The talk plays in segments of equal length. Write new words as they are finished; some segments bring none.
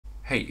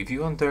Hey, if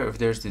you wonder if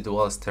there's the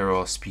dual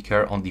stereo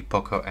speaker on the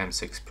POCO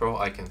M6 Pro,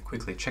 I can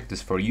quickly check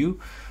this for you.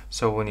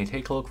 So when you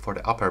take a look for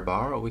the upper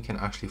bar, we can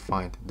actually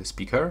find the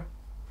speaker.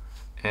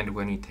 And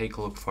when you take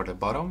a look for the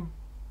bottom,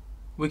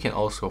 we can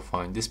also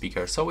find the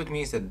speaker. So it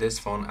means that this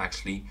phone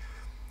actually,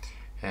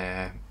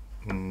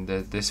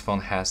 this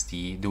phone has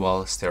the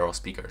dual stereo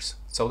speakers.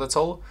 So that's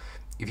all.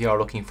 If you are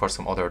looking for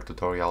some other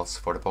tutorials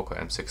for the POCO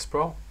M6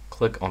 Pro,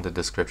 click on the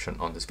description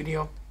on this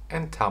video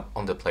and tap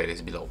on the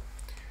playlist below.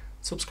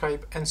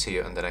 Subscribe and see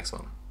you in the next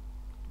one.